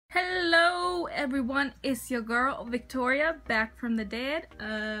Hello everyone, it's your girl Victoria back from the dead.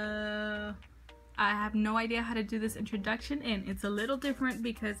 I have no idea how to do this introduction and it's a little different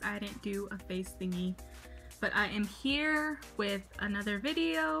because I didn't do a face thingy. But I am here with another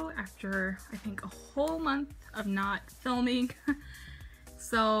video after I think a whole month of not filming.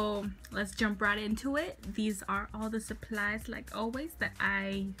 So let's jump right into it. These are all the supplies, like always, that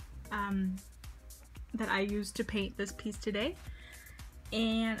I used to paint this piece today.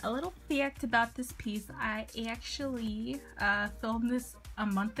 And a little fact about this piece, I actually filmed this a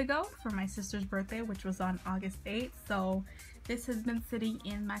month ago for my sister's birthday, which was on August 8th. So this has been sitting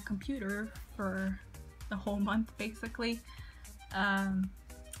in my computer for the whole month basically. I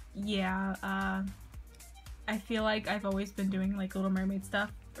feel like I've always been doing like Little Mermaid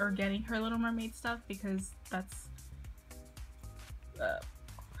stuff, or getting her Little Mermaid stuff, because that's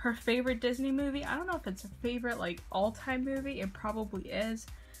her favorite Disney movie. I don't know if it's her favorite like all-time movie, it probably is,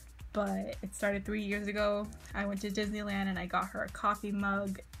 but it started 3 years ago. I went to Disneyland and I got her a coffee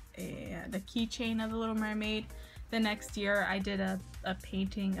mug and a keychain of the Little Mermaid. The next year I did a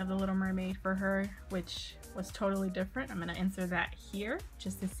painting of the Little Mermaid for her, which was totally different. I'm gonna insert that here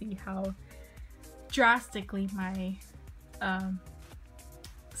just to see how drastically my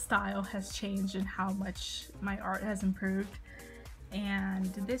style has changed and how much my art has improved. And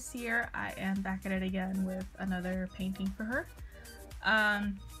this year I am back at it again with another painting for her.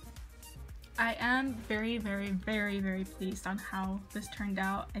 I am very pleased on how this turned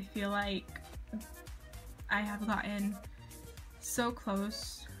out. I feel like I have gotten so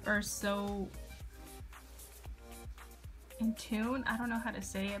close, or so in tune, I don't know how to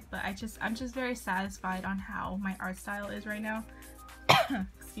say it, but I'm just very satisfied on how my art style is right now.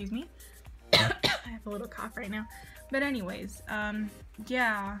 Excuse me. I have a little cough right now. But anyways,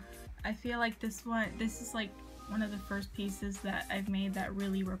 yeah, I feel like this is like one of the first pieces that I've made that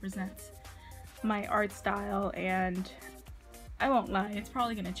really represents my art style, and I won't lie, it's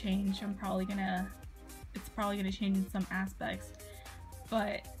probably gonna change. It's probably gonna change in some aspects,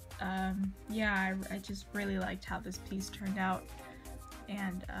 but yeah, I just really liked how this piece turned out,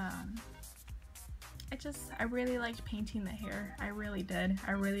 and I really liked painting the hair. I really did.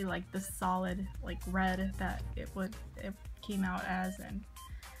 I really liked the solid like red that it came out as, and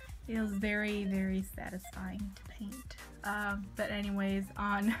it was very satisfying to paint. But anyways,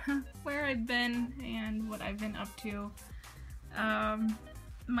 on where I've been and what I've been up to,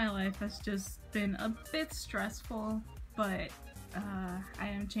 my life has just been a bit stressful, but I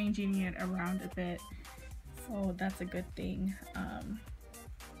am changing it around a bit, so that's a good thing.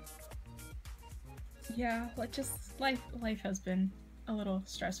 Yeah, life has been a little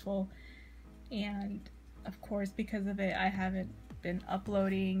stressful, and of course because of it I haven't been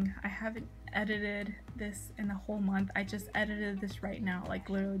uploading. I haven't edited this in a whole month. I just edited this right now, like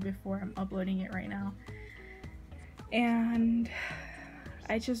literally before I'm uploading it right now, and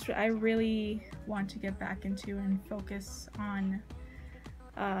I really want to get back into and focus on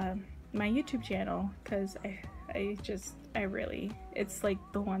my YouTube channel, because it's like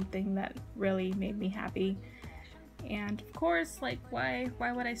the one thing that really made me happy. And of course, like, why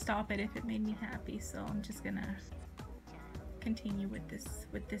would I stop it if it made me happy? So I'm just gonna continue with this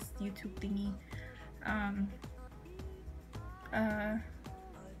YouTube thingy.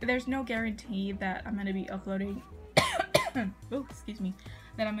 There's no guarantee that I'm gonna be uploading oh, excuse me,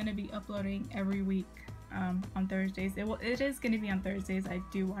 that I'm gonna be uploading every week on Thursdays. It is gonna be on Thursdays. I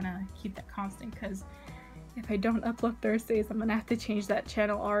do want to keep that constant, because if I don't upload Thursdays, I'm gonna have to change that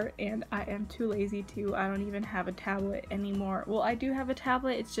channel art, and I am too lazy to. I don't even have a tablet anymore. Well, I do have a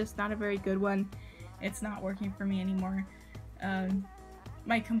tablet, it's just not a very good one. It's not working for me anymore.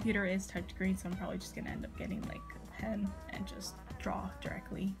 My computer is touchscreen, so I'm probably just gonna end up getting like a pen and just draw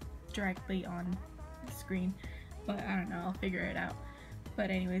directly on the screen. But I don't know, I'll figure it out. But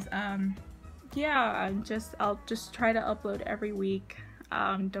anyways, yeah, I'll just try to upload every week.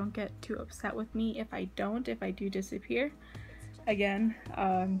 Don't get too upset with me if I do disappear again.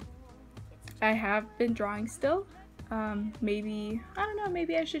 I have been drawing still. Maybe, I don't know,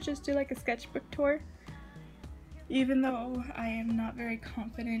 maybe I should just do like a sketchbook tour, even though I am not very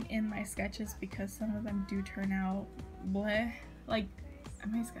confident in my sketches, because some of them do turn out bleh. Like,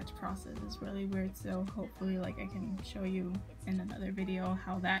 my sketch process is really weird, so hopefully like I can show you in another video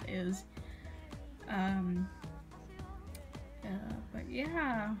how that is. But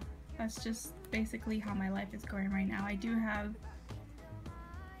yeah, that's just basically how my life is going right now. I do have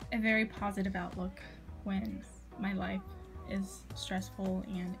a very positive outlook when my life is stressful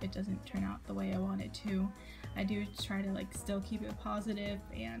and it doesn't turn out the way I want it to. I do try to like still keep it positive,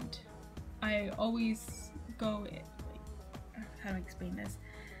 and I always go, like, how do I explain this?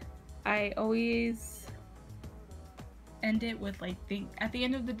 I always end it with like, at the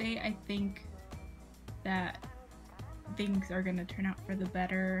end of the day, I think that things are gonna turn out for the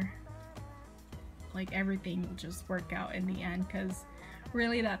better. Like everything will just work out in the end, because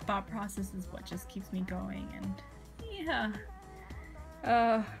really that thought process is what just keeps me going. And yeah,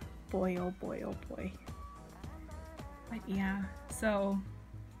 boy, oh boy, oh boy. But yeah, so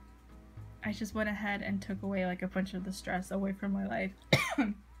I just went ahead and took away like a bunch of the stress away from my life.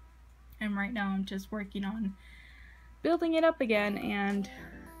 And right now I'm just working on building it up again and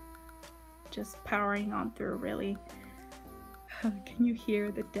just powering on through, really. Can you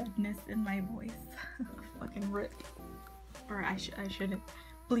hear the deadness in my voice? Fucking rip. Or I shouldn't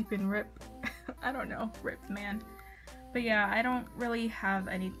bleep rip. I don't know, rip, man. But yeah, I don't really have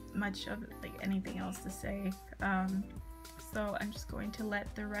much of like anything else to say. So I'm just going to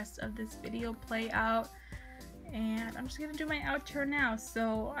let the rest of this video play out, and I'm just gonna do my outro now.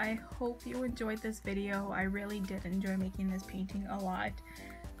 So I hope you enjoyed this video. I really did enjoy making this painting a lot.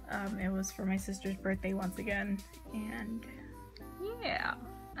 It was for my sister's birthday once again, and yeah,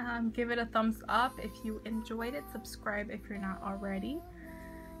 give it a thumbs up if you enjoyed it, subscribe if you're not already,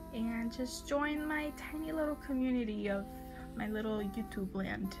 and just join my tiny little community of my little YouTube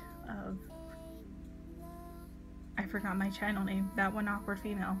land of, I forgot my channel name, That One Awkward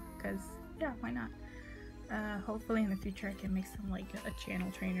Female, because yeah, why not? Hopefully in the future I can make some like a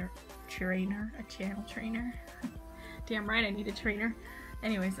channel trainer. Damn right, I need a trainer.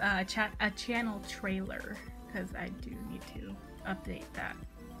 Anyways, a channel trailer, because I do need to update that,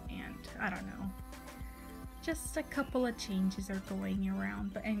 and I don't know, just a couple of changes are going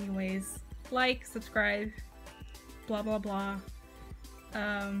around. But anyways, like, subscribe, blah blah blah.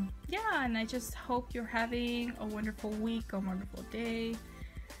 Yeah, and I just hope you're having a wonderful week, a wonderful day,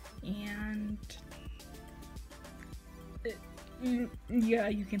 and yeah,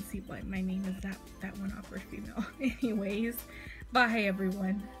 you can see why my name is that one awkward female. Anyways, bye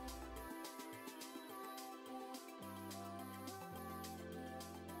everyone.